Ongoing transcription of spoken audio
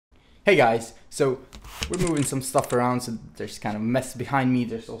Hey guys, so we're moving some stuff around, so there's kind of mess behind me.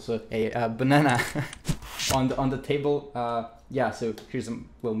 There's also a banana on the table. Yeah, so here's a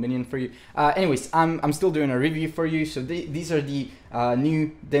little minion for you. Anyways, I'm still doing a review for you. So these are the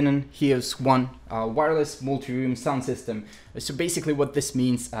new Denon Heos 1 wireless multi-room sound system. So basically what this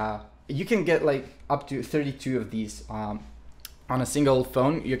means, you can get like up to 32 of these on a single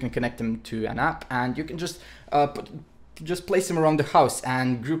phone. You can connect them to an app, and you can just place them around the house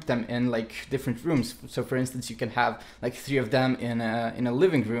and group them in like different rooms. So for instance, you can have like 3 of them in a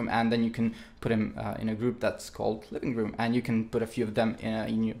living room, and then you can put them in a group that's called living room, and you can put a few of them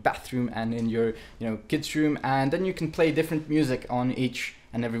in your bathroom and in your kids room, and then you can play different music on each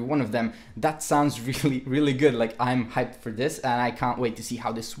and every one of them. That sounds really good. Like, I'm hyped for this, and I can't wait to see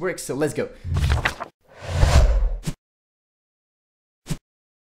how this works. So let's go.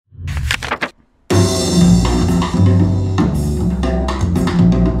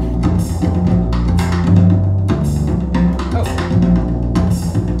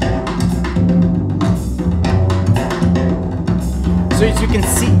 So as you can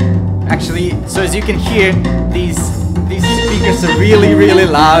see, as you can hear, these speakers are really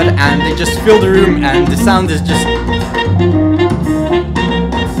loud, and they just fill the room, and the sound is just...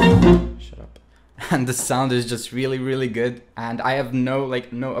 Shut up. And the sound is just really good, and I have no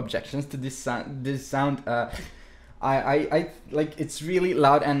objections to this sound. I like, it's really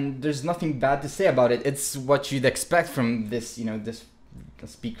loud, and there's nothing bad to say about it. It's what you'd expect from this, this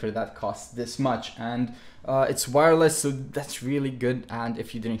speaker that costs this much, and it's wireless, so that's really good. And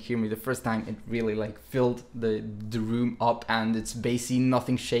if you didn't hear me the first time, it really like filled the room up, and it's bassy,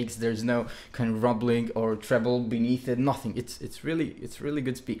 nothing shakes, there's no kind of rumbling or treble beneath it, nothing. It's really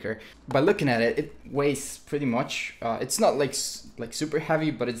good speaker. By looking at it, it weighs pretty much, it's not like super heavy,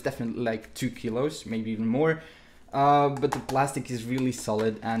 but it's definitely like 2 kilos, maybe even more. But the plastic is really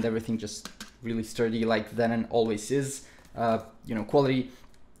solid, and everything just really sturdy, like Denon always is. Quality.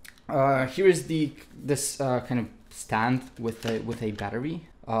 Here is this kind of stand with a battery.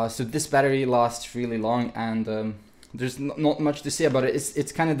 So this battery lasts really long, and there's not much to say about it.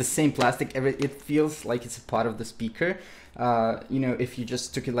 It's kind of the same plastic. It feels like it's a part of the speaker. If you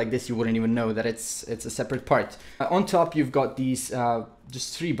just took it like this, you wouldn't even know that it's a separate part. On top, you've got these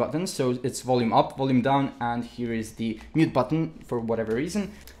just 3 buttons. So it's volume up, volume down, and here is the mute button for whatever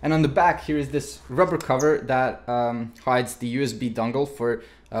reason. And on the back, here is this rubber cover that hides the USB dongle for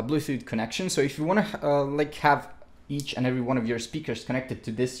Bluetooth connection. So if you want to have each and every one of your speakers connected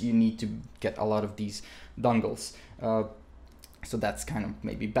to this, you need to get a lot of these dongles. So that's kind of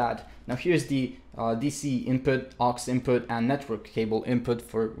maybe bad. Now here's the DC input, aux input, and network cable input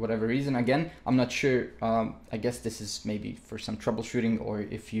for whatever reason. Again, I'm not sure. I guess this is maybe for some troubleshooting, or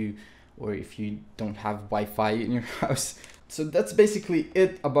if you don't have Wi-Fi in your house. So that's basically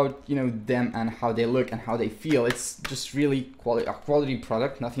it about them and how they look and how they feel. It's just really a quality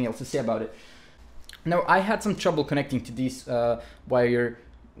product. Nothing else to say about it. Now I had some trouble connecting to these via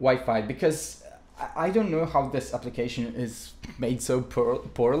Wi-Fi, because I don't know how this application is made so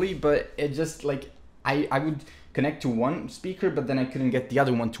poorly, but it just I would connect to one speaker, but then I couldn't get the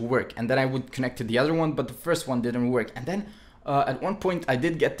other one to work, and then I would connect to the other one, but the first one didn't work, and then at one point I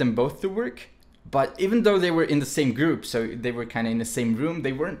did get them both to work, but even though they were in the same group, so they were kind of in the same room,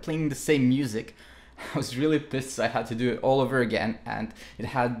 they weren't playing the same music. I was really pissed, so I had to do it all over again, and it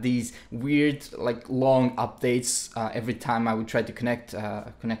had these weird long updates every time I would try to connect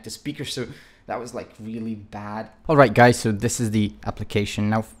the speaker, so that was really bad. Alright guys, so this is the application.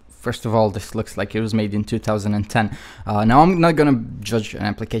 Now first of all, this looks like it was made in 2010. Now I'm not gonna judge an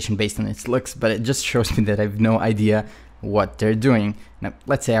application based on its looks, but it just shows me that I have no idea what they're doing. Now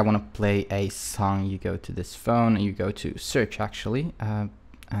let's say I want to play a song. You go to this phone, you go to search actually,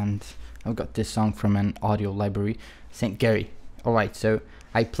 and I've got this song from an audio library, St. Gary. Alright, so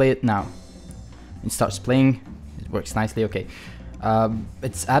I play it now. It starts playing, it works nicely, okay.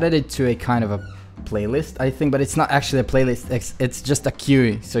 It's added it to a kind of a playlist, I think, but it's not actually a playlist, it's just a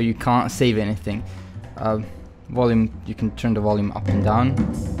queue, so you can't save anything. Volume, you can turn the volume up and down.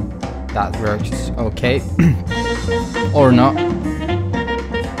 That works okay. Or not.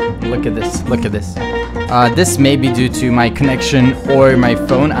 Look at this, look at this. This may be due to my connection or my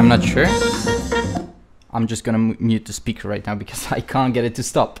phone, I'm not sure. I'm just gonna mute the speaker right now because I can't get it to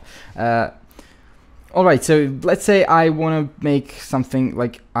stop. Alright, so let's say I want to make something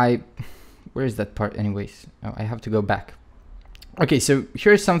where is that part anyways? Oh, I have to go back. Okay, so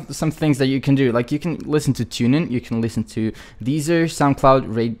here's some things that you can do. You can listen to TuneIn, you can listen to Deezer, SoundCloud,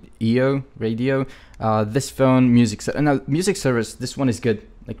 radio, this phone, music service. This one is good.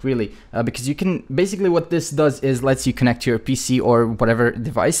 like really, because you can basically, what this does is lets you connect to your PC or whatever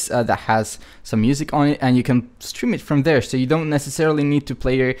device that has some music on it, and you can stream it from there. So you don't necessarily need to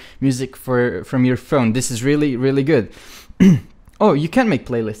play your music from your phone. This is really, really good. Oh, you can make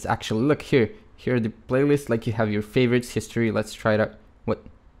playlists actually. Look here. Here are the playlists. Like you have your favorites, history. Let's try it out.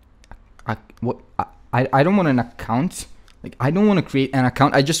 I don't want an account. Like I don't want to create an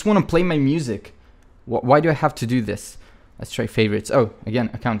account. I just want to play my music. Why do I have to do this? Let's try favorites. Oh, again,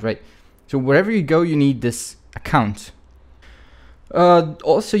 account, right? So wherever you go, you need this account.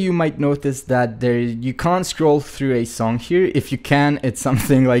 Also, you might notice that you can't scroll through a song here. If you can, it's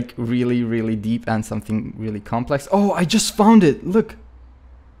something like really, really deep and something really complex. Oh, I just found it. Look.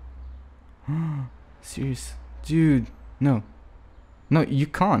 Serious, dude. No, you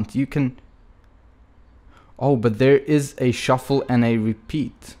can't. You can. Oh, but there is a shuffle and a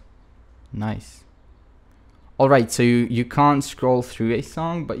repeat. Nice. Alright, so you can't scroll through a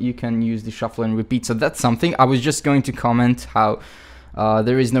song, but you can use the shuffle and repeat. So that's something. I was just going to comment how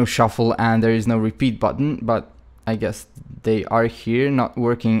there is no shuffle and there is no repeat button, but I guess they are here, not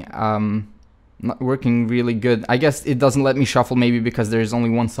working really good. I guess it doesn't let me shuffle, maybe because there is only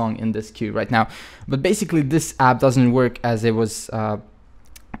one song in this queue right now. But basically this app doesn't work as it was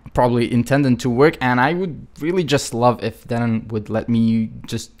probably intended to work, and I would really just love if Denon would let me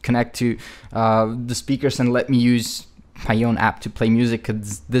just connect to the speakers and let me use my own app to play music.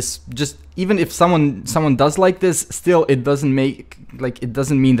 Cause this just, even if someone does like this, still it doesn't mean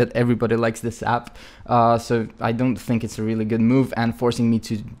that everybody likes this app. So I don't think it's a really good move, and forcing me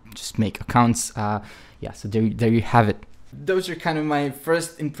to just make accounts. Yeah, so there you have it. Those are kind of my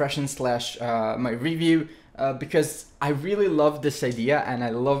first impressions slash my review. Because I really love this idea and I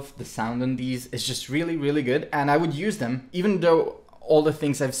love the sound on these. It's just really, really good, and I would use them. Even though all the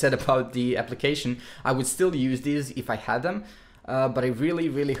things I've said about the application, I would still use these if I had them. But I really,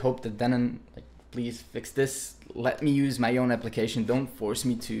 really hope that Denon, like, please fix this. Let me use my own application. Don't force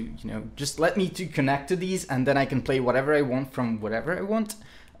me to, just let me to connect to these, and then I can play whatever I want from whatever I want.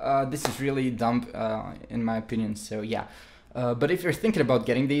 This is really dumb in my opinion, so yeah. But if you're thinking about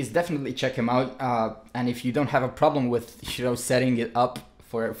getting these, definitely check them out. And if you don't have a problem with, setting it up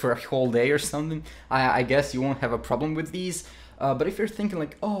for a whole day or something, I guess you won't have a problem with these. But if you're thinking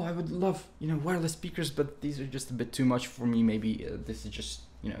like, oh, I would love, wireless speakers, but these are just a bit too much for me, maybe this is just,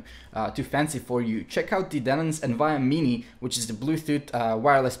 too fancy for you, check out the Denon's Envia Mini, which is the Bluetooth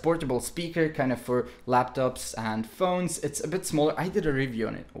wireless portable speaker, kind of for laptops and phones. It's a bit smaller. I did a review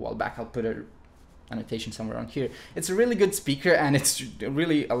on it a while back. I'll put a annotation somewhere on here. It's a really good speaker, and it's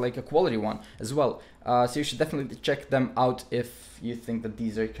really like a quality one as well. So you should definitely check them out if you think that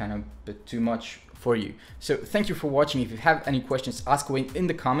these are kind of a bit too much for you. So thank you for watching. If you have any questions, ask away in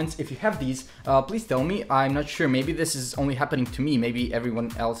the comments. If you have these, please tell me. I'm not sure, maybe this is only happening to me, maybe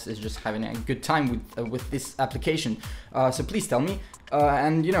everyone else is just having a good time with this application. So please tell me.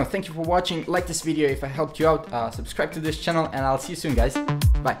 And thank you for watching. Like this video if I helped you out, subscribe to this channel, and I'll see you soon, guys.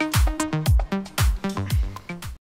 Bye.